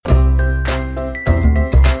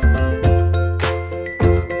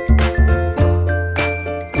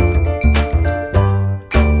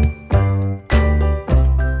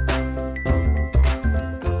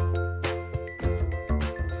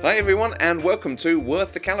everyone, and welcome to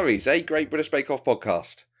Worth the Calories, a Great British Bake Off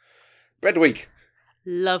podcast. Bread Week.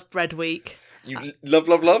 Love Bread Week. You love,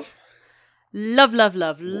 love, love? Love, love,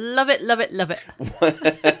 love. Love it, love it, love it.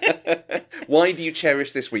 Why do you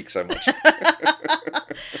cherish this week so much?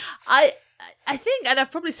 I think, and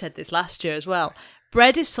I've probably said this last year as well,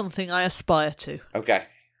 bread is something I aspire to. Okay.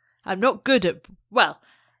 I'm not good at, well,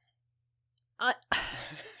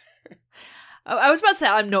 I was about to say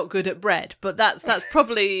I'm not good at bread, but that's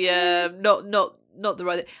probably not the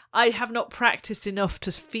right thing. I have not practiced enough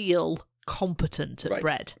to feel competent at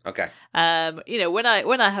bread. Okay. When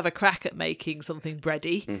I have a crack at making something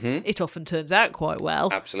bready, it often turns out quite well.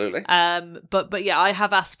 Absolutely. But yeah, I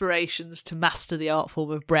have aspirations to master the art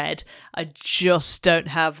form of bread. I just don't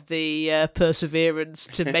have the perseverance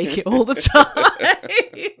to make it all the time.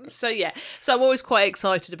 So I'm always quite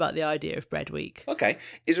excited about the idea of Bread Week. Okay.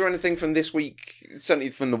 Is there anything from this week, certainly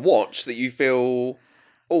from the watch, that you feel,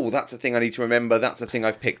 oh, that's a thing I need to remember, that's a thing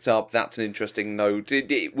I've picked up, that's an interesting note?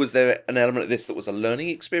 Was there an element of this that was a learning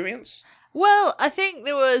experience? Well, I think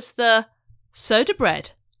there was the soda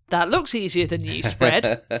bread. That looks easier than yeast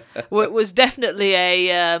bread. It was definitely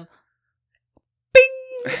a bing!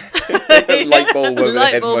 Light bulb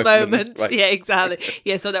moment. Right. Yeah, exactly.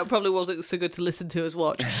 Yeah, so that probably wasn't so good to listen to as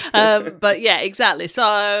watch. But yeah, exactly.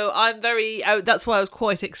 So that's why I was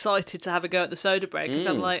quite excited to have a go at the soda bread, because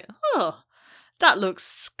I'm like, oh, that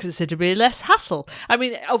looks considerably less hassle. I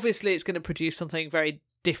mean, obviously it's going to produce something very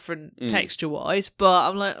different texture-wise, but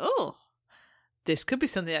I'm like, oh, this could be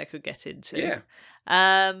something I could get into. Yeah.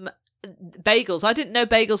 Bagels. I didn't know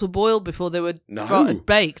bagels were boiled before they were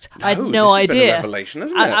baked. No, I had no idea. Been a revelation,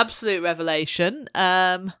 isn't it? Absolute revelation.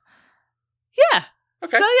 Yeah.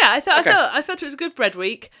 Okay. So yeah, I thought it was a good bread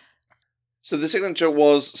week. So the signature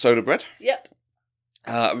was soda bread. Yep.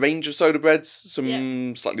 A range of soda breads,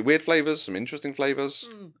 some slightly weird flavours, some interesting flavours.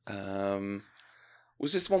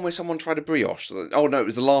 Was this the one where someone tried a brioche? Oh no, it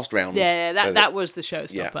was the last round. Yeah, that was the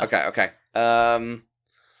showstopper. Yeah, okay.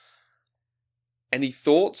 Any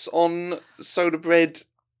thoughts on soda bread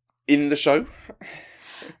in the show?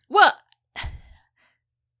 Well,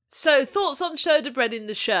 so thoughts on soda bread in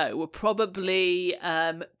the show were probably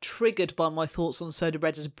triggered by my thoughts on soda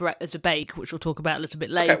bread as a bake, which we'll talk about a little bit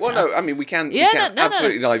later. Okay, well, no, I mean, we can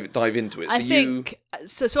absolutely dive into it.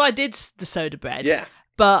 So I did the soda bread. Yeah.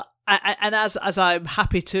 But, and as I'm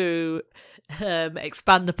happy to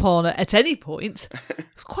expand upon at any point, it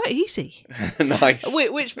was quite easy. Nice.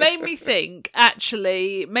 Which made me think,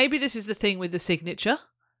 actually, maybe this is the thing with the signature.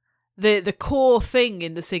 The core thing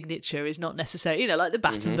in the signature is not necessarily, like the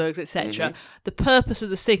Battenbergs, etc. The purpose of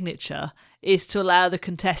the signature is to allow the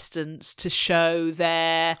contestants to show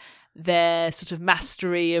their sort of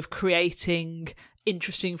mastery of creating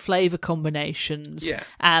interesting flavour combinations. Yeah.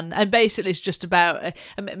 And basically it's just about,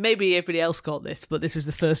 maybe everybody else got this, but this was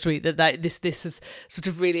the first week that this has sort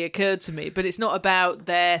of really occurred to me. But it's not about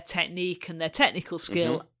their technique and their technical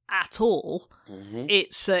skill at all.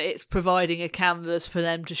 It's providing a canvas for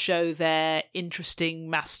them to show their interesting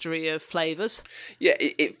mastery of flavours. Yeah,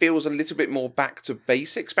 it feels a little bit more back to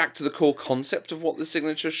basics, back to the core concept of what the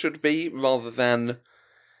signature should be, rather than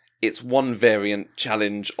it's one variant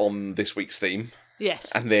challenge on this week's theme.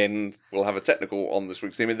 Yes. And then we'll have a technical on this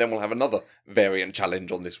week's theme, and then we'll have another variant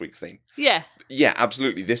challenge on this week's theme. Yeah. Yeah,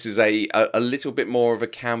 absolutely. This is a little bit more of a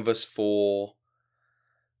canvas for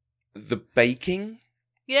the baking.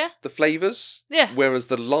 Yeah. The flavours. Yeah. Whereas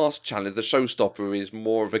the last challenge, the showstopper, is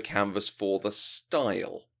more of a canvas for the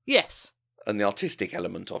style. Yes. And the artistic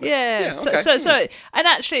element of it. Yeah. Okay. So, and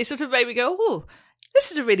actually it sort of made me go, oh,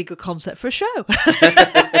 this is a really good concept for a show.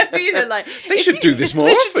 They should do this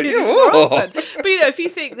more often. But if you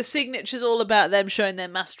think the signature's all about them showing their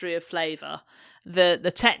mastery of flavour,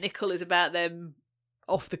 the technical is about them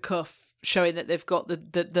off the cuff showing that they've got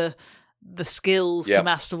the skills to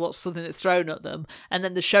master what's something that's thrown at them, and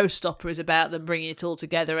then the showstopper is about them bringing it all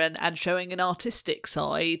together and showing an artistic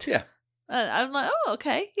side. Yeah. I'm like, oh,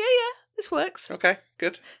 okay, yeah, this works. Okay,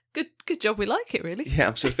 good job. We like it, really. Yeah,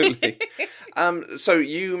 absolutely. So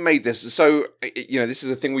you made this. So this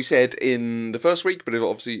is a thing we said in the first week, but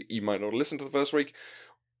obviously you might not have listened to the first week.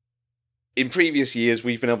 In previous years,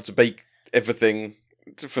 we've been able to bake everything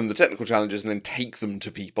from the technical challenges and then take them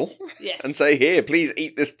to people. Yes. And say, here, please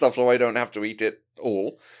eat this stuff so I don't have to eat it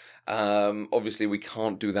all. Obviously, we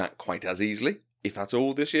can't do that quite as easily, if at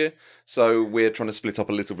all, this year. So we're trying to split up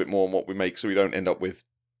a little bit more on what we make so we don't end up with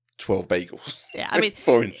 12 bagels. Yeah, I mean,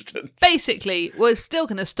 for instance. Basically, we're still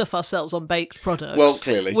going to stuff ourselves on baked products. Well,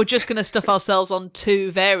 clearly. We're just going to stuff ourselves on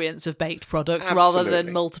 2 variants of baked products rather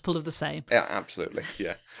than multiple of the same. Yeah, absolutely.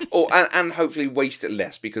 Yeah. And hopefully waste it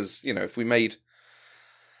less because, if we made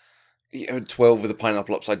 12 of the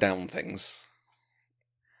pineapple upside down things.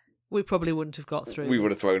 We probably wouldn't have got through. We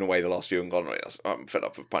would have thrown away the last few and gone, right, I'm fed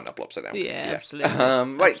up with pineapple upside down. Yeah, absolutely.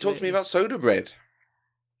 Right, talk to me about soda bread.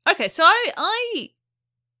 Okay, so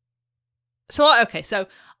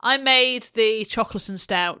I made the chocolate and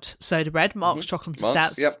stout soda bread, Mark's chocolate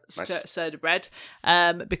and stout nice. soda bread,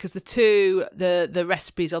 because the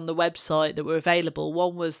recipes on the website that were available,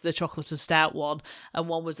 one was the chocolate and stout one, and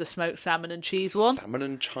one was the smoked salmon and cheese one. Salmon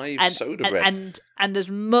and chive soda bread. And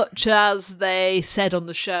as much as they said on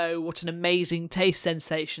the show what an amazing taste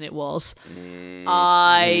sensation it was,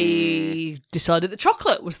 I decided that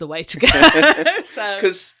chocolate was the way to go.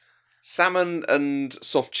 Because salmon and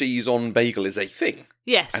soft cheese on bagel is a thing.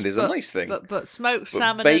 Yes. And is a nice thing. But smoked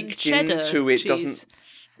salmon baked and cheddar into it cheese,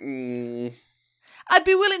 doesn't... I'd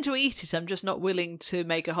be willing to eat it. I'm just not willing to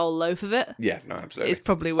make a whole loaf of it. Yeah, no, absolutely. It's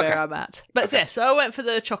probably where I'm at. But yeah, so I went for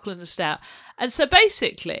the chocolate and stout. And so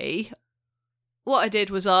basically, what I did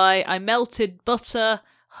was I melted butter,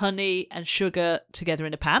 honey, and sugar together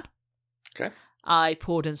in a pan. Okay. I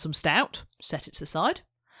poured in some stout, set it to the side.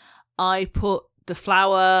 I put the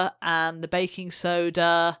flour and the baking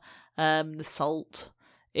soda, the salt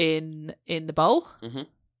in the bowl. Mm-hmm.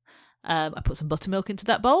 I put some buttermilk into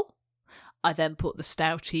that bowl. I then put the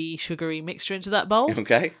stouty, sugary mixture into that bowl.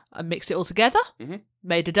 Okay. I mixed it all together,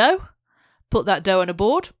 made a dough, put that dough on a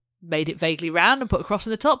board, made it vaguely round and put a cross in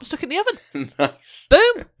the top and stuck it in the oven. Nice.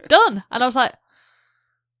 Boom, done. And I was like,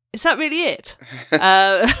 is that really it?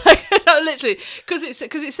 Literally, because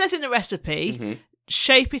it says in the recipe,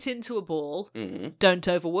 shape it into a ball, don't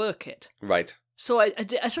overwork it. Right. So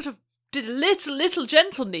I sort of did a little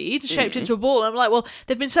gentle knead, shaped into a ball. And I'm like, well,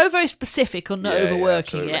 they've been so very specific on not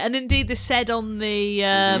overworking it. And indeed, they said on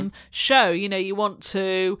the show, you want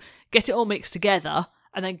to get it all mixed together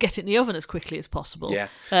and then get it in the oven as quickly as possible. Yeah.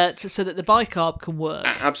 So that the bicarb can work.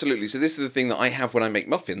 Absolutely. So this is the thing that I have when I make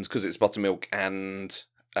muffins, because it's buttermilk and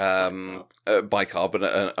bicarb and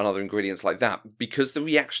other ingredients like that. Because the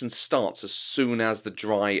reaction starts as soon as the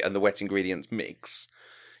dry and the wet ingredients mix,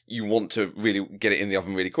 you want to really get it in the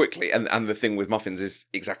oven really quickly. And the thing with muffins is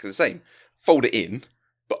exactly the same. Fold it in,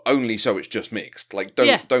 but only so it's just mixed. Like,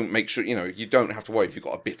 don't make sure, you don't have to worry if you've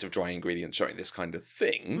got a bit of dry ingredients showing, this kind of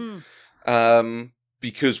thing.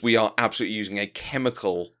 Because we are absolutely using a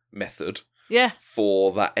chemical method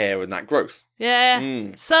for that air and that growth. Yeah.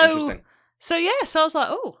 Interesting. So I was like,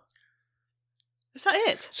 oh, is that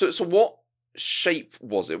it? So what shape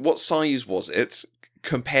was it? What size was it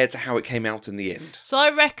compared to how it came out in the end? So I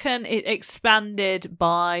reckon it expanded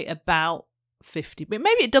by about 50, but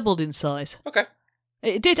maybe it doubled in size. Okay.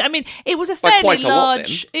 It did. I mean, it was a fairly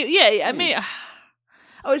large. Lot, then. I mean,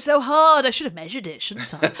 oh, it's so hard. I should have measured it,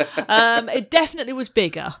 shouldn't I? It definitely was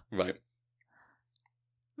bigger. Right.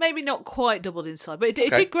 Maybe not quite doubled in size, but it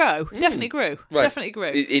did grow. Definitely grew. Right. Definitely grew.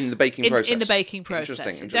 In the baking process? In the baking process.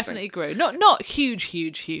 Interesting. It definitely grew. Not huge.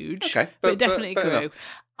 Okay. But it definitely grew. Enough.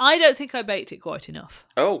 I don't think I baked it quite enough.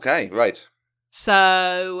 Okay, right.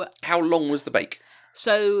 So... How long was the bake?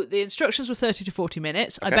 So the instructions were 30 to 40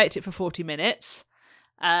 minutes. Okay. I baked it for 40 minutes.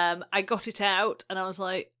 I got it out and I was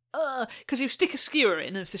like, because you stick a skewer in,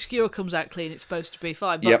 and if the skewer comes out clean, it's supposed to be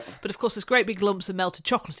fine. But of course, there's great big lumps of melted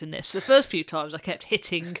chocolate in this. The first few times I kept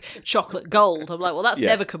hitting chocolate gold. I'm like, well, that's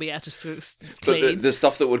never coming out as clean. But the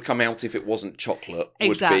stuff that would come out if it wasn't chocolate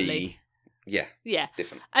would be... Yeah.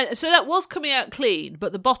 Different. And so that was coming out clean,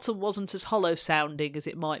 but the bottom wasn't as hollow sounding as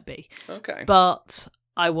it might be. Okay. But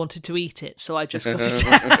I wanted to eat it, so I just got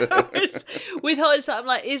it out. With hindsight, I'm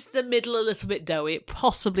like, is the middle a little bit doughy? It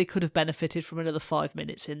possibly could have benefited from another 5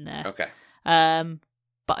 minutes in there. Okay.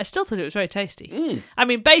 But I still thought it was very tasty. I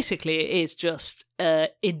mean, basically, it is just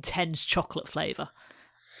intense chocolate flavour.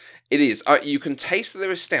 It is. You can taste that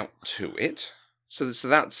there is stout to it. So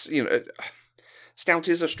that's, stout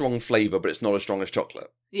is a strong flavour, but it's not as strong as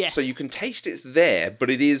chocolate. Yes. So you can taste it's there,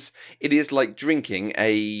 but it is like drinking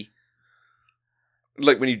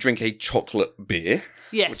like when you drink a chocolate beer,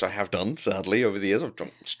 which I have done, sadly, over the years. I've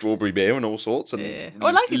drunk strawberry beer and all sorts. And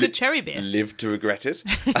I like a good cherry beer. Lived to regret it.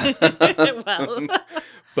 Well.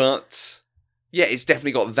 But, yeah, it's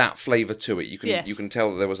definitely got that flavour to it. You can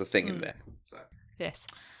tell that there was a thing in there. So. Yes.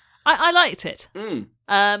 I liked it.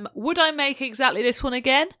 Would I make exactly this one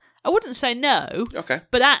again? I wouldn't say no. Okay.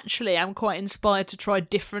 But actually, I'm quite inspired to try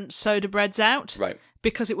different soda breads out. Right.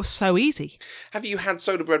 Because it was so easy. Have you had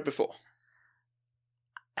soda bread before?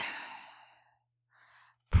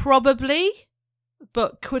 Probably,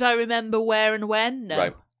 but could I remember where and when? No.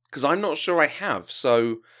 Right, because I'm not sure I have.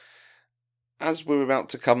 So, as we're about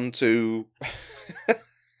to come to,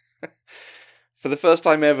 for the first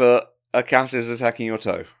time ever, a cat is attacking your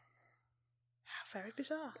toe. How Very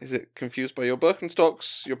bizarre. Is it confused by your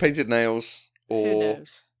Birkenstocks, your painted nails, Who or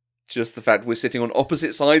knows? just the fact we're sitting on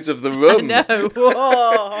opposite sides of the room? No.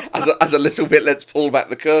 Whoa. As a little bit, let's pull back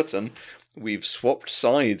the curtain. We've swapped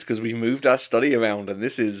sides because we've moved our study around, and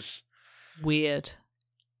this is Weird.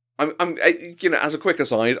 as a quick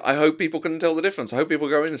aside, I hope people can tell the difference. I hope people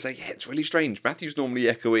go in and say, yeah, it's really strange. Matthew's normally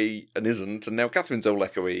echoey and isn't, and now Catherine's all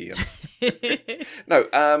echoey. No,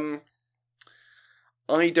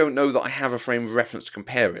 I don't know that I have a frame of reference to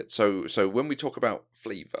compare it. So when we talk about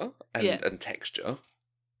flavour and texture,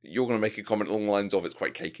 you're going to make a comment along the lines of it's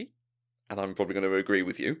quite cakey, and I'm probably going to agree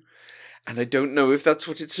with you. And I don't know if that's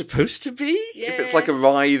what it's supposed to be. Yeah. If it's like a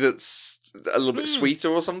rye that's a little bit sweeter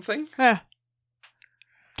or something. Yeah.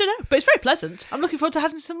 Don't know, but it's very pleasant. I'm looking forward to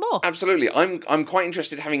having some more. Absolutely. I'm quite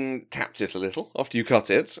interested, having tapped it a little after you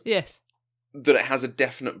cut it, Yes. that it has a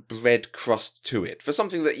definite bread crust to it. For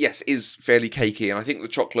something that, yes, is fairly cakey, and I think the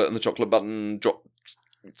chocolate and the chocolate button drop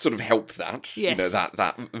sort of help that. Yes. You know, that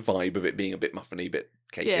vibe of it being a bit muffiny, a bit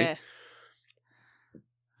cakey. Yeah.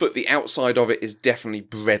 But the outside of it is definitely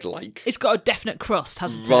bread-like. It's got a definite crust,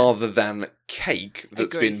 hasn't it? Rather than cake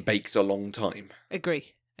that's Agree. been baked a long time.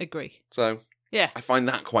 Agree. So Yeah. I find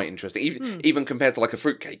that quite interesting. Even compared to like a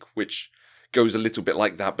fruitcake, which goes a little bit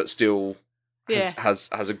like that, but still has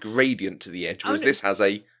a gradient to the edge, whereas this has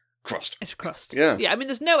a crust. It's a crust. Yeah. Yeah, I mean,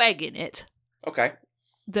 there's no egg in it. Okay.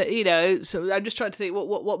 That, so I'm just trying to think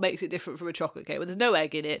what makes it different from a chocolate cake. Well, there's no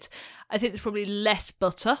egg in it. I think there's probably less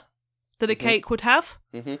butter than a cake would have.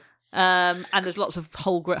 Mm-hmm. And there's lots of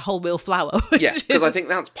wholemeal flour. Yeah, because I think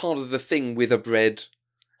that's part of the thing with a bread.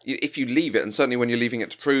 If you leave it, and certainly when you're leaving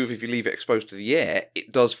it to prove, if you leave it exposed to the air,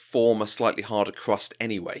 it does form a slightly harder crust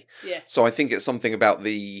anyway. Yeah. So I think it's something about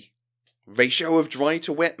the ratio of dry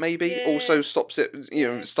to wet maybe also stops it,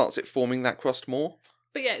 starts it forming that crust more.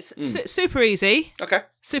 But yeah, it's super easy. Okay.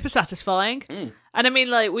 Super satisfying. And I mean,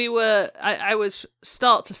 like, I was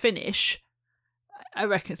start to finish, I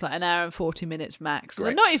reckon it's like an hour and 40 minutes max.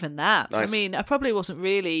 Great. Not even that. Nice. I mean, I probably wasn't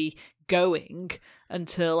really going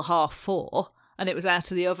until 4:30, and it was out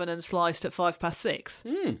of the oven and sliced at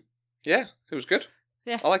 6:05. Yeah, it was good.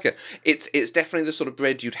 Yeah. I like it. It's definitely the sort of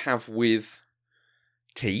bread you'd have with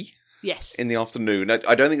tea Yes. in the afternoon.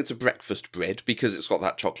 I don't think it's a breakfast bread because it's got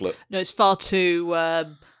that chocolate. No, it's far too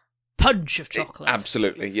punch of chocolate.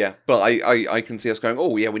 Absolutely, yeah. But I can see us going,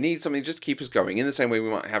 oh, yeah, we need something just to keep us going. In the same way we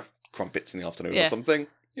might have crumpets in the afternoon or something.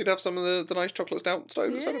 You'd have some of the nice chocolate stout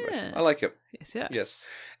soda bread. I like it. Yes.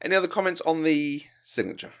 Any other comments on the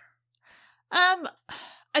signature?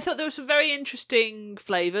 I thought there were some very interesting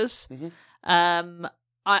flavours. Mm-hmm.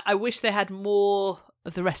 I wish they had more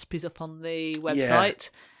of the recipes up on the website.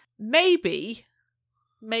 Maybe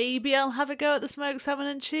I'll have a go at the smoked salmon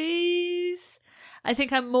and cheese. I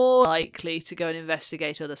think I'm more likely to go and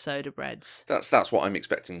investigate other soda breads. That's what I'm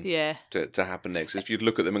expecting Yeah. to happen next. If you'd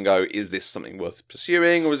look at them and go, is this something worth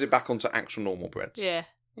pursuing, or is it back onto actual normal breads? Yeah.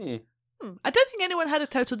 I don't think anyone had a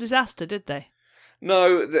total disaster, did they?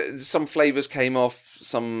 No, some flavours came off,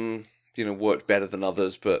 some, worked better than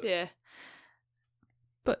others, but Yeah.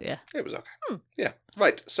 But yeah. it was okay. Yeah.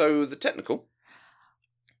 Right, so the technical.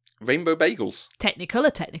 Rainbow bagels. Technical.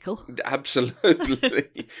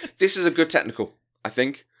 Absolutely. This is a good technical, I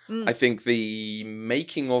think. I think the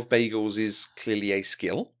making of bagels is clearly a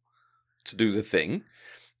skill to do the thing.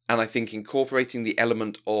 And I think incorporating the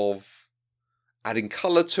element of adding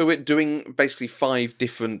colour to it, doing basically 5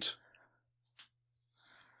 different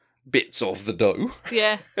bits of the dough.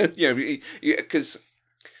 Yeah. Because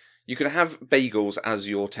you could have bagels as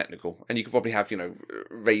your technical, and you could probably have,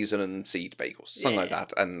 raisin and seed bagels, something like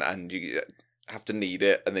that, and you have to knead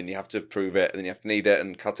it, and then you have to prove it, and then you have to knead it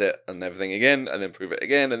and cut it and everything again, and then prove it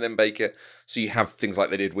again, and then bake it. So you have things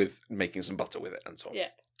like they did with making some butter with it and so on. Yeah.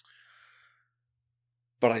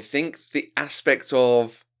 But I think the aspect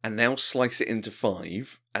of, and now slice it into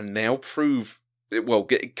 5, and now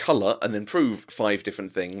get colour, and then prove 5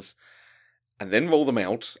 different things, and then roll them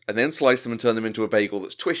out, and then slice them and turn them into a bagel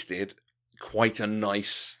that's twisted, quite a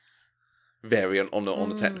nice variant on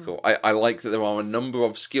the technical. I like that there are a number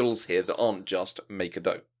of skills here that aren't just make a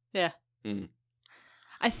dough. Yeah.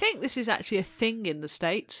 I think this is actually a thing in the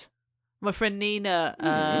States. My friend Nina,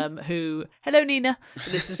 hello Nina,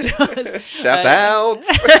 listens to us. Shout out!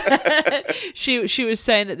 She was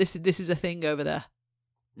saying that this is a thing over there.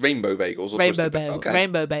 Rainbow bagels or rainbow twisted bagels. Okay.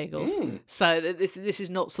 Rainbow bagels. So this is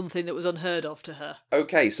not something that was unheard of to her.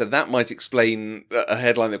 Okay, so that might explain a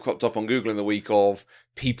headline that cropped up on Google in the week of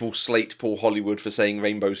people slate Paul Hollywood for saying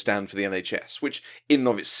rainbows stand for the NHS, which in and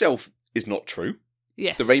of itself is not true.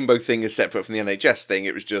 Yes. The rainbow thing is separate from the NHS thing.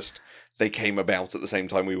 It was just they came about at the same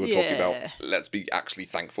time we were talking about let's be actually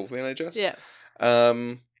thankful for the NHS. Yeah.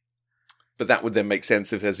 But that would then make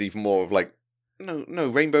sense if there's even more of like, no,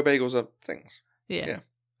 rainbow bagels are things. Yeah.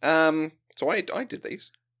 So I did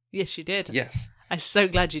these. Yes, you did. Yes. I'm so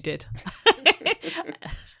glad you did.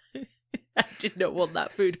 I did not want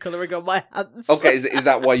that food colouring on my hands. Okay, is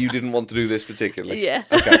that why you didn't want to do this particularly? Yeah.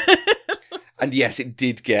 Okay. And yes, it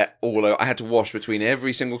did get all over. I had to wash between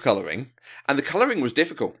every single colouring. And the colouring was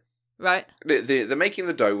difficult. Right. The making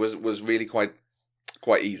the dough was really quite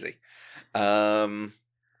easy.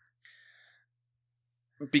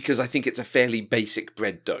 Because I think it's a fairly basic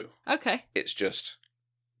bread dough. Okay. It's just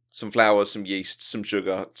some flour, some yeast, some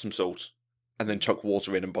sugar, some salt, and then chuck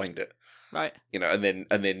water in and bind it. Right. And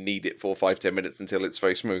then knead it for 5-10 minutes until it's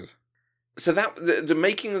very smooth. So that the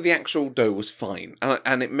making of the actual dough was fine,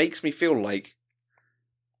 and it makes me feel like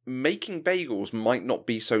making bagels might not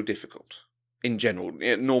be so difficult in general.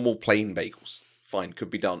 Normal plain bagels, fine, could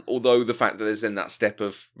be done. Although the fact that there's then that step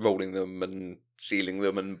of rolling them and sealing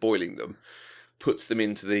them and boiling them puts them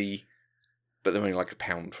into but they're only like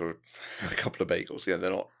 £1 for a couple of bagels. Yeah, they're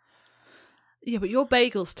not. Yeah, but your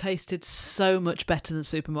bagels tasted so much better than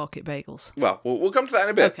supermarket bagels. Well, we'll come to that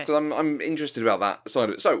in a bit, Okay. because I'm interested about that side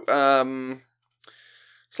of it. So,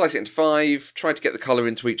 slice it into 5, try to get the colour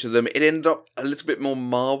into each of them. It ended up a little bit more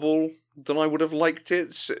marble than I would have liked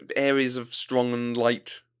it. Areas of strong and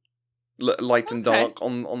light and dark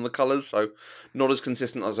on the colours, so not as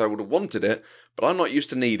consistent as I would have wanted it. But I'm not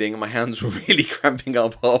used to kneading, and my hands were really cramping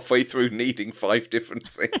up halfway through kneading 5 different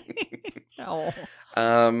things. Oh.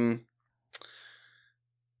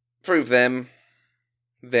 Prove them,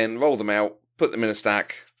 then roll them out, put them in a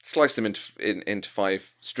stack, slice them into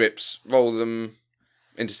 5 strips, roll them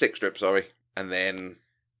into 6 strips, and then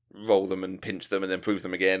roll them and pinch them, and then prove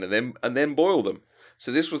them again, and then boil them.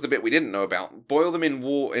 So this was the bit we didn't know about. Boil them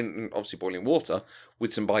in obviously boiling water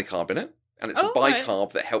with some bicarb in it, and it's the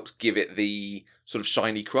bicarb that helps give it the sort of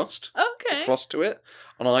shiny crust, Okay. crust to it.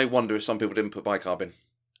 And I wonder if some people didn't put bicarb in.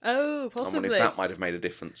 Oh, possibly. I wonder if that might have made a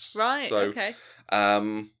difference. Right. So, okay.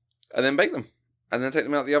 And then bake them, and then take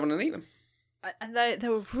them out of the oven and eat them. And they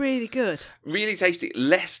were really good. Really tasty,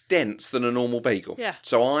 less dense than a normal bagel. Yeah.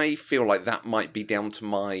 So I feel like that might be down to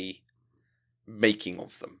my making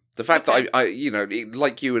of them. The fact that I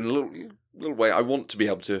like you in a little way, I want to be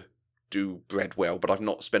able to do bread well, but I've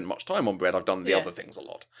not spent much time on bread. I've done the other things a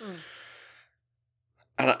lot.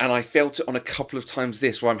 And I felt it on a couple of times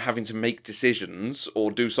this, where I'm having to make decisions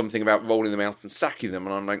or do something about rolling them out and stacking them,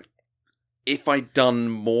 and I'm like, if I'd done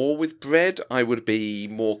more with bread, I would be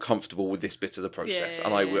more comfortable with this bit of the process. Yeah.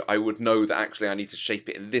 And I would know that actually I need to shape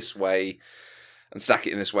it in this way and stack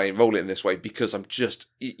it in this way and roll it in this way, because I'm just,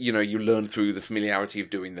 you learn through the familiarity of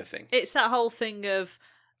doing the thing. It's that whole thing of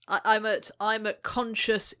I'm at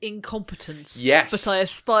conscious incompetence. Yes. But I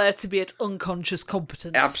aspire to be at unconscious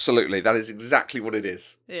competence. Absolutely. That is exactly what it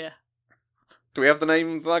is. Yeah. Do we have the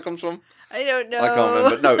name that comes from? I don't know. I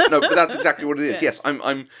can't remember. No, but that's exactly what it is. Yes. Yes,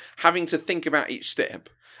 I'm having to think about each step,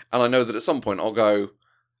 and I know that at some point I'll go,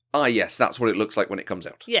 yes, that's what it looks like when it comes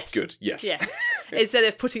out. Yes. Good, yes. Yes. Instead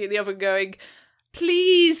of putting it in the oven going,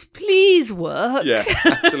 please work. Yeah,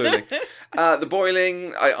 absolutely. The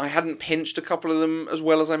boiling, I hadn't pinched a couple of them as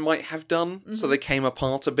well as I might have done, so they came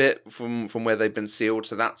apart a bit from where they've been sealed,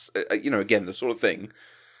 so that's, again, the sort of thing,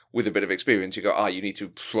 with a bit of experience, you go, you need to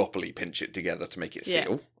properly pinch it together to make it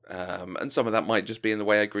seal. And some of that might just be in the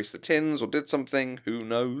way I greased the tins or did something, who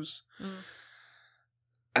knows.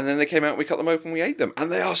 And then they came out, and we cut them open, we ate them.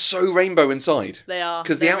 And they are so rainbow inside. They are.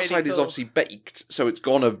 Because the They're outside really is cool. obviously baked, so it's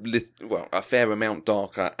gone a fair amount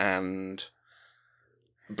darker and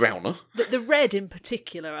browner. The red in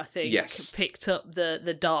particular, I think, Yes. picked up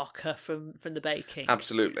the darker from the baking.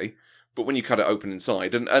 Absolutely. But when you cut it open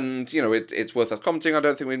inside, and it's worth us commenting, I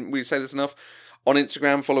don't think we say this enough. On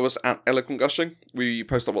Instagram, follow us at Eloquent Gushing. We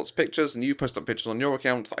post up lots of pictures, and you post up pictures on your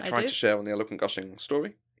account that I tried do. to share on the Eloquent Gushing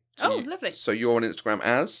story. So Lovely. So you're on Instagram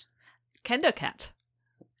as? Kendokat.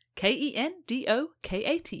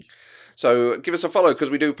 KENDOKAT. So give us a follow, because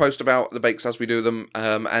we do post about the bakes as we do them.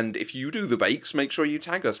 And if you do the bakes, make sure you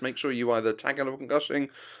tag us. Make sure you either tag Eloquent Gushing,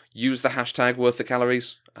 use the hashtag worth the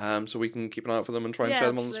calories, so we can keep an eye out for them and try and share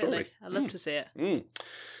them on the story. I'd love to see it.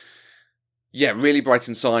 Yeah, really bright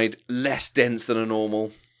inside, less dense than a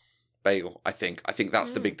normal bagel, I think. I think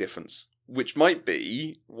that's the big difference, which might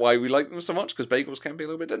be why we like them so much, because bagels can be a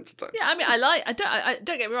little bit dense at times. Yeah, I mean, I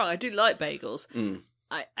don't get me wrong, I do like bagels.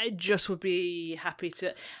 I just would be happy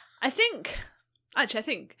to. I think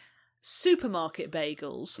supermarket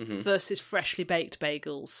bagels versus freshly baked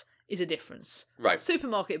bagels is a difference. Right.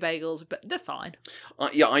 Supermarket bagels, but they're fine.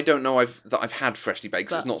 I don't know that I've had freshly baked.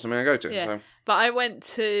 'Cause it's not something I go to. Yeah. So. But I went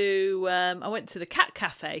to the Cat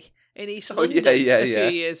Cafe in East Oh, London yeah, a yeah.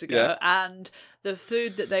 few years ago, Yeah. and the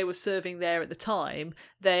food that they were serving there at the time,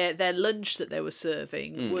 their lunch that they were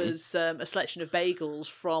serving was a selection of bagels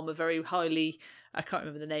from a very highly, I can't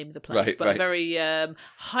remember the name of the place, Right, but a right. very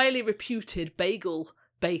highly reputed bagel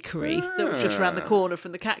bakery that was just around the corner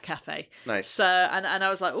from the Cat Cafe. Nice. So, and I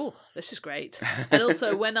was like, oh, this is great. And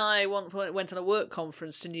also, when I went on a work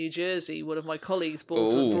conference to New Jersey, one of my colleagues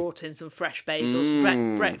brought in some fresh bagels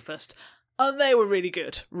for breakfast. And they were really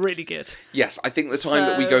good. Really good. Yes, I think the time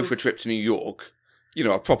that we go for a trip to New York,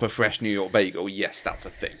 a proper fresh New York bagel, yes, that's a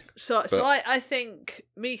thing. So I think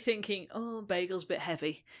me thinking, oh, bagel's a bit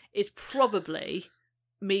heavy, is probably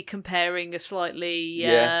me comparing a slightly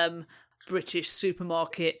British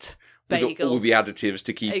supermarket bagel. With all the additives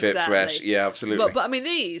to keep it fresh. Yeah, absolutely. But I mean,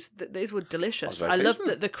 these were delicious. I loved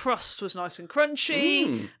that the crust was nice and crunchy.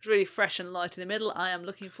 It was really fresh and light in the middle. I am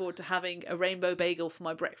looking forward to having a rainbow bagel for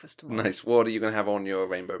my breakfast tomorrow. Nice. What are you going to have on your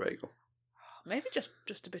rainbow bagel? Maybe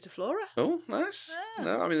just a bit of flora. Oh, nice. Yeah.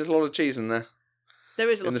 No, I mean, there's a lot of cheese in there. There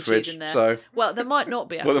is a lot the of fridge, cheese in there. So... Well, there might not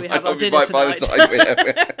be after Well, we have our might be dinner by tonight.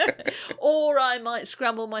 the time Or I might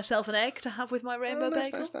scramble myself an egg to have with my rainbow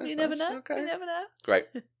bagel. Nice, You never know. Okay. You never know. Great.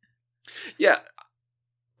 Yeah,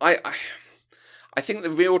 I think the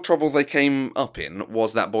real trouble they came up in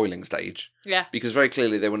was that boiling stage. Yeah. Because very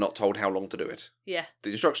clearly they were not told how long to do it. Yeah.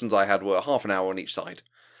 The instructions I had were half an hour on each side,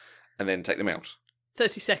 and then take them out.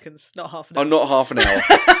 30 seconds, not half an Oh, hour. not half an hour.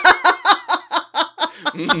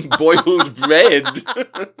 Boiled bread.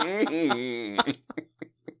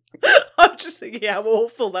 I'm just thinking how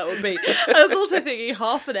awful that would be. I was also thinking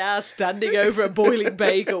half an hour standing over a boiling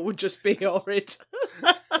bagel would just be horrid.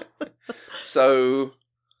 So,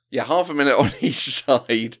 yeah, half a minute on each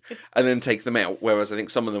side, and then take them out. Whereas I think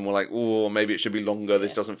some of them were like, oh, maybe it should be longer.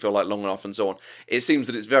 This doesn't feel like long enough, and so on. It seems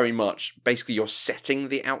that it's very much, basically you're setting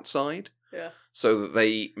the outside. Yeah. So that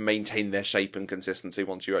they maintain their shape and consistency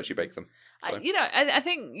once you actually bake them. So. I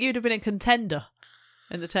think you'd have been a contender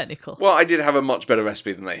in the technical. Well, I did have a much better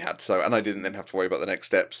recipe than they had, and I didn't then have to worry about the next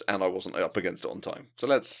steps, and I wasn't up against it on time. So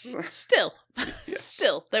let's... Still,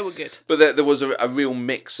 they were good. But there was a real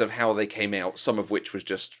mix of how they came out, some of which was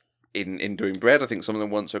just in doing bread. I think some of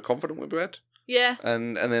them weren't so confident with bread. Yeah.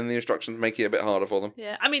 And then the instructions make it a bit harder for them.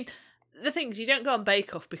 Yeah, I mean, the thing is, you don't go on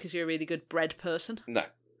Bake Off because you're a really good bread person. No.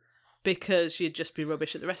 Because you'd just be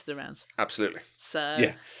rubbish at the rest of the rounds. Absolutely. So...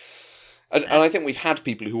 Yeah. And I think we've had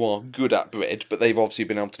people who are good at bread, but they've obviously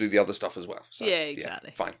been able to do the other stuff as well. So, yeah,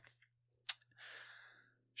 exactly. Yeah, fine.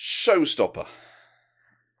 Showstopper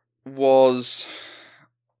was...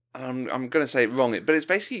 I'm going to say it wrong, but it's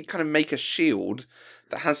basically kind of make a shield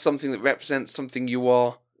that has something that represents something you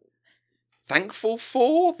are thankful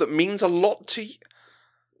for, that means a lot to you.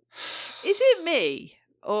 Is it me?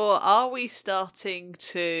 Or are we starting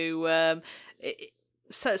to...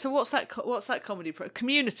 So what's that comedy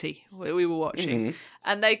Community we were watching,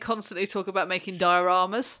 and they constantly talk about making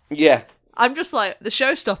dioramas. Yeah. I'm just like, the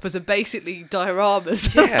showstoppers are basically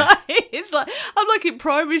dioramas. Yeah. It's like, I'm like in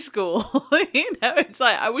primary school. It's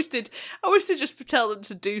like, I wish they'd just tell them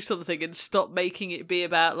to do something and stop making it be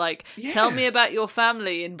about like, tell me about your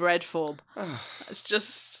family in bread form. It's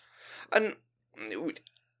just... And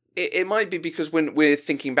it might be because when we're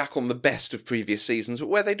thinking back on the best of previous seasons,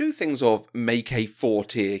 where they do things of make a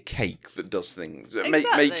 4-tier cake that does things.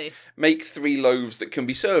 Exactly. Make 3 loaves that can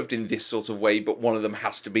be served in this sort of way, but one of them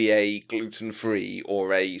has to be a gluten-free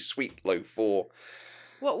or a sweet loaf or...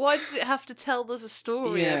 Why does it have to tell us a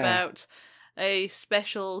story about a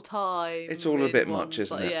special time? It's all a bit much,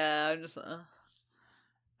 isn't it? Yeah, I'm just like,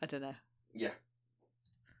 I don't know. Yeah.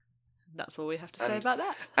 That's all we have to say about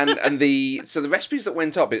that. and the recipes that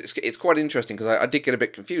went up, it's quite interesting because I did get a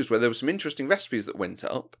bit confused where there were some interesting recipes that went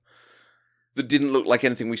up that didn't look like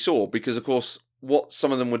anything we saw, because of course what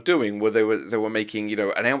some of them were doing were they were making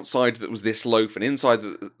an outside that was this loaf, an inside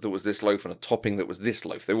that was this loaf, and a topping that was this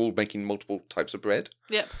loaf. They were all making multiple types of bread.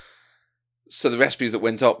 Yep. So the recipes that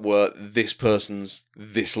went up were this person's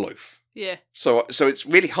this loaf. Yeah. So it's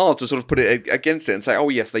really hard to sort of put it against it and say, oh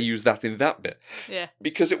yes, they used that in that bit. Yeah.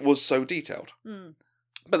 Because it was so detailed. Mm.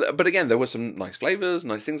 But again, there were some nice flavours,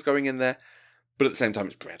 nice things going in there. But at the same time,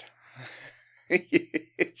 it's bread.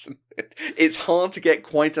 It's hard to get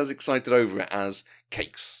quite as excited over it as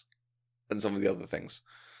cakes and some of the other things.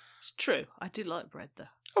 It's true. I do like bread, though.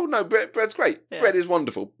 Oh no, bread's great. Yeah. Bread is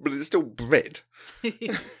wonderful, but it's still bread.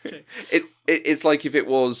 True. It's like if it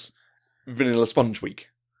was Vanilla Sponge Week.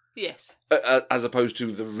 Yes. As opposed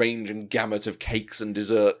to the range and gamut of cakes and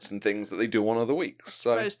desserts and things that they do on other weeks.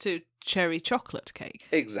 So. As opposed to cherry chocolate cake.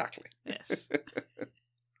 Exactly. Yes.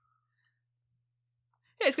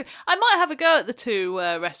 Yeah, it's good. I might have a go at the two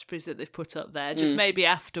recipes that they've put up there, just maybe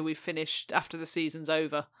after we've finished, after the season's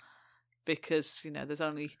over, because there's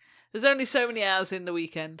only so many hours in the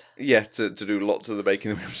weekend. Yeah, to do lots of the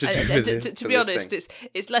baking. To be honest,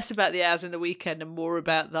 it's less about the hours in the weekend and more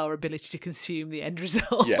about our ability to consume the end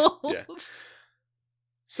result. Yeah.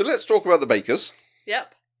 So let's talk about the bakers.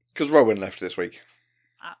 Yep. Because Rowan left this week.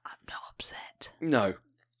 I'm not upset. No.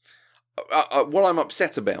 What I'm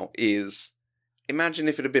upset about is, imagine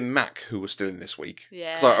if it had been Mac who was still in this week.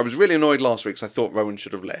 Yeah. So I was really annoyed last week because I thought Rowan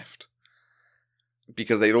should have left.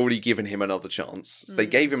 Because they'd already given him another chance. They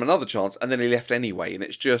gave him another chance and then he left anyway. And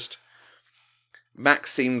it's just, Mac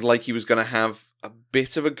seemed like he was going to have a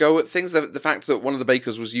bit of a go at things. The fact that one of the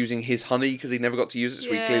bakers was using his honey because he never got to use it,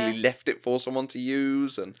 so he clearly left it for someone to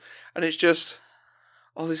use. And it's just,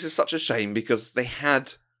 this is such a shame because they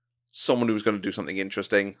had someone who was going to do something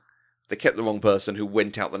interesting. They kept the wrong person who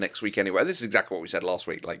went out the next week anyway. This is exactly what we said last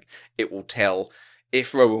week. Like, it will tell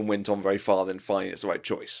if Rowan went on very far, then fine, it's the right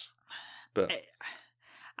choice. But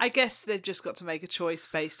I guess they've just got to make a choice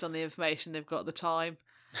based on the information they've got at the time.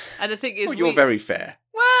 And the thing is, well, you're very fair.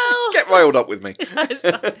 Well, get riled up with me.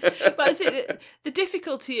 But I think the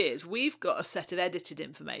difficulty is we've got a set of edited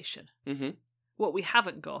information. Mm-hmm. What we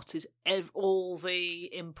haven't got is all the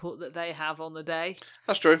input that they have on the day.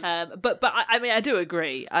 That's true. But I mean, I do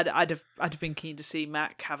agree. I'd have been keen to see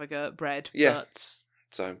Mac have a go at bread. Yeah. But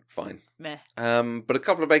so fine. Meh. But a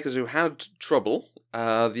couple of bakers who had trouble.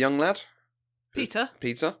 The young lad, Peter,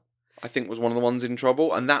 I think was one of the ones in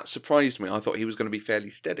trouble, and that surprised me. I thought he was going to be fairly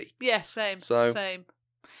steady. Yeah, same.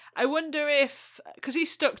 I wonder if, because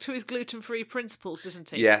he's stuck to his gluten-free principles, doesn't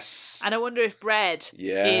he? Yes. And I wonder if bread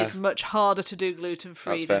is much harder to do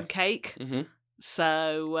gluten-free than cake. Mm-hmm.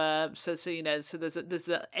 So there's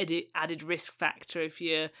the added risk factor if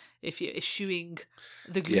you're eschewing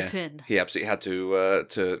the gluten. Yeah, he absolutely had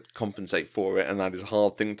to compensate for it, and that is a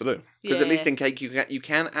hard thing to do. Because at least in cake you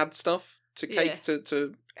can add stuff to cake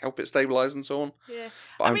to help it stabilise and so on. Yeah.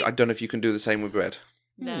 But I don't know if you can do the same with bread.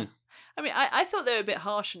 No. I mean, I thought they were a bit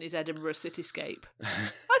harsh in his Edinburgh cityscape.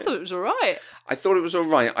 I thought it was all right. I thought it was all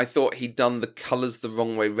right. I thought he'd done the colours the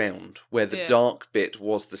wrong way round, where the dark bit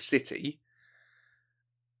was the city.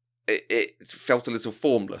 It felt a little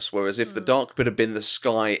formless, whereas if the dark bit had been the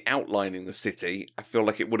sky outlining the city, I feel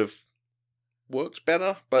like it would have worked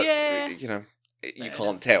better. But, you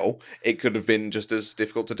can't tell. It could have been just as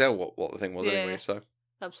difficult to tell what the thing was anyway. So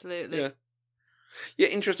absolutely. Yeah,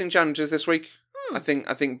 interesting challenges this week. I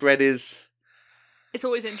think bread is... It's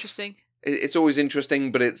always interesting. It's always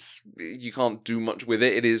interesting, but you can't do much with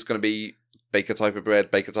it. It is going to be baker type of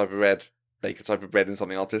bread, baker type of bread, baker type of bread and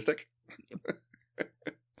something artistic.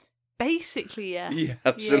 Basically, yeah. Yeah,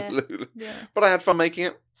 absolutely. Yeah. But I had fun making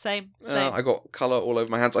it. Same. I got colour all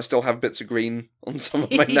over my hands. I still have bits of green on some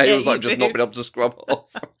of my nails I've just not been able to scrub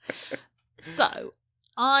off. So,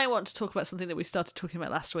 I want to talk about something that we started talking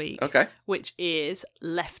about last week. Okay. Which is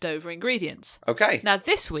leftover ingredients. Okay. Now,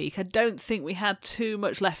 this week, I don't think we had too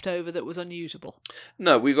much leftover that was unusable.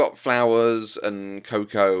 No, we got flours and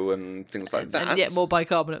cocoa and things like that. And yet more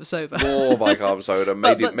bicarbonate of soda. More bicarbonate soda,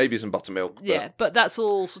 maybe some buttermilk. But that's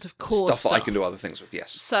all sort of core stuff that I can do other things with,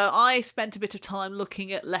 yes. So I spent a bit of time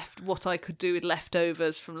looking at what I could do with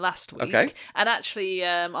leftovers from last week. Okay. And actually,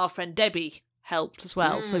 our friend Debbie helped as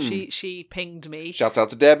well. So she pinged me. Shout out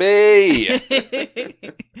to Debbie!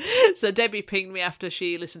 So Debbie pinged me after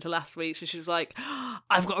she listened to last week. So she was like,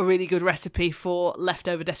 I've got a really good recipe for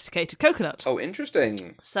leftover desiccated coconut. Oh,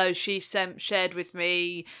 interesting. So she shared with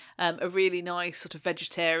me a really nice sort of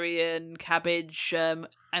vegetarian cabbage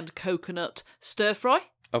and coconut stir fry.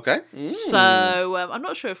 Okay. So I'm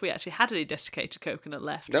not sure if we actually had any desiccated coconut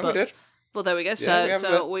left. No, we did. Well, there we go. Yeah,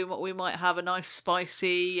 so we might have a nice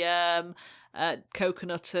spicy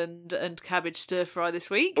coconut and cabbage stir fry this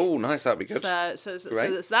week. Oh, nice! That'd be good. So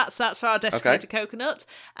that's for our desiccated coconut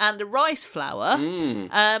and the rice flour.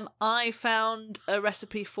 I found a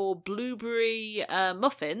recipe for blueberry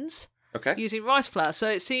muffins. Okay. Using rice flour. So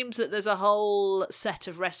it seems that there's a whole set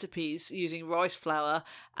of recipes using rice flour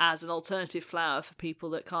as an alternative flour for people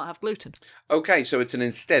that can't have gluten. Okay, so it's an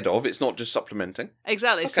instead of, it's not just supplementing.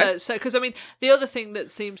 Exactly. Okay. So because I mean, the other thing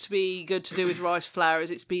that seems to be good to do with rice flour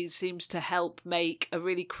is seems to help make a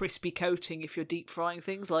really crispy coating if you're deep frying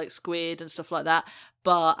things like squid and stuff like that.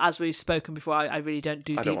 But as we've spoken before, I really don't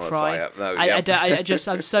do deep frying.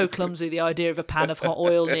 I'm so clumsy. The idea of a pan of hot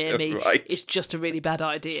oil near me is just a really bad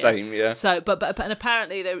idea. Same, yeah. So, but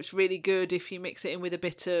apparently, it's really good if you mix it in with a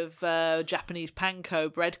bit of Japanese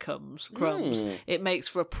panko breadcrumbs, it makes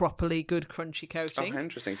for a properly good crunchy coating. Oh,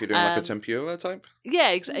 interesting. If you're doing like a tempura type.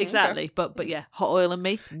 Yeah, exactly. Okay. But yeah, hot oil and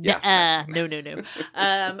me. Yeah. No.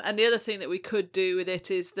 And the other thing that we could do with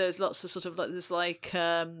it is there's lots of sort of like there's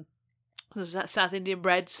that South Indian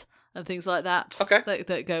breads and things like that. Okay.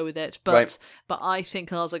 That go with it. But I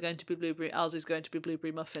think ours is going to be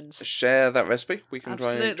blueberry muffins. Share that recipe. We can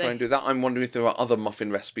try Absolutely. and do that. I'm wondering if there are other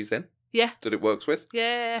muffin recipes then. Yeah. That it works with.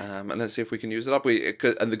 Yeah. And let's see if we can use it up.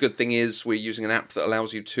 And the good thing is we're using an app that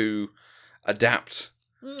allows you to adapt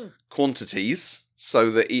quantities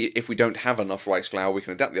so that if we don't have enough rice flour, we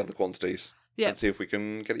can adapt the other quantities and see if we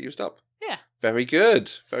can get it used up. Yeah. Very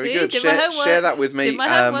good. Very good. Did my homework. Share that with me. Did my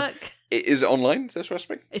homework. Is it online, this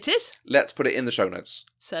recipe? It is. Let's put it in the show notes.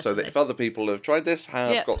 Certainly. So that if other people have tried this,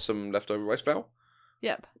 have got some leftover rice flour.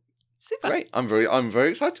 Yep. Super. Great. I'm very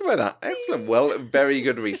excited by that. Excellent. Well, very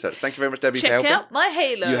good research. Thank you very much, Debbie, for helping. Check out my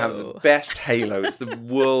halo. You have the best halo. It's the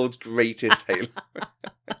world's greatest halo.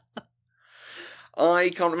 I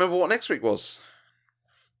can't remember what next week was.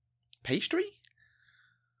 Pastry?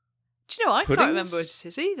 Do you know, I Puddings? can't remember what it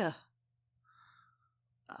is either.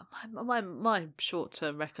 My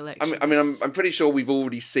short-term recollection. I mean, I'm pretty sure we've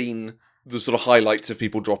already seen the sort of highlights of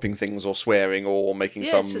people dropping things or swearing or making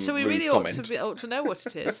some so we rude really comment. ought to know what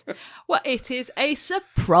it is. Well, it is a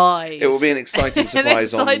surprise. It will be an exciting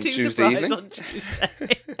surprise on Tuesday evening. On Tuesday.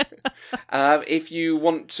 If you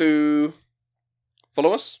want to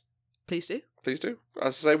follow us, please do. Please do.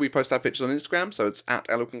 As I say, we post our pictures on Instagram, so it's at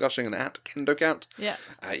 @LocanGushing and at KendoCat. Yeah.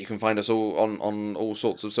 You can find us all on all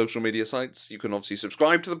sorts of social media sites. You can obviously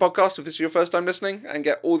subscribe to the podcast if this is your first time listening, and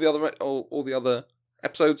get all the other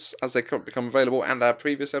episodes as they become available, and our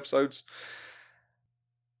previous episodes.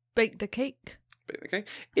 Bake the cake. Okay.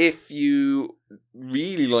 If you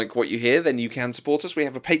really like what you hear, then you can support us. We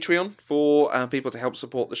have a Patreon for people to help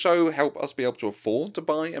support the show, help us be able to afford to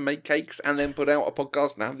buy and make cakes, and then put out a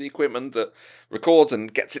podcast and have the equipment that records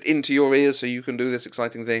and gets it into your ears so you can do this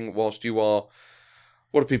exciting thing whilst you are...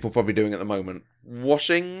 What are people probably doing at the moment?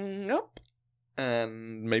 Washing up?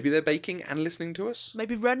 And maybe they're baking and listening to us?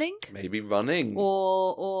 Maybe running?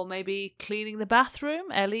 Or maybe cleaning the bathroom.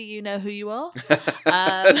 Ellie, you know who you are.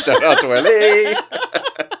 Shout out to Ellie!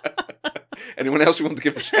 Anyone else you want to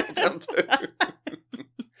give a shout out to?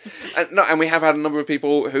 And we have had a number of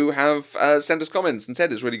people who have sent us comments and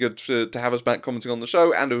said it's really good to have us back commenting on the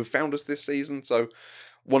show, and who have found us this season, so...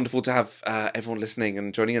 Wonderful to have everyone listening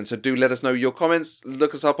and joining in. So do let us know your comments.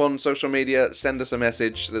 Look us up on social media. Send us a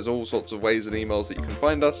message. There's all sorts of ways and emails that you can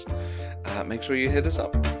find us. Make sure you hit us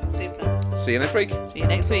up. Super. See you next week. See you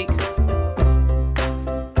next week.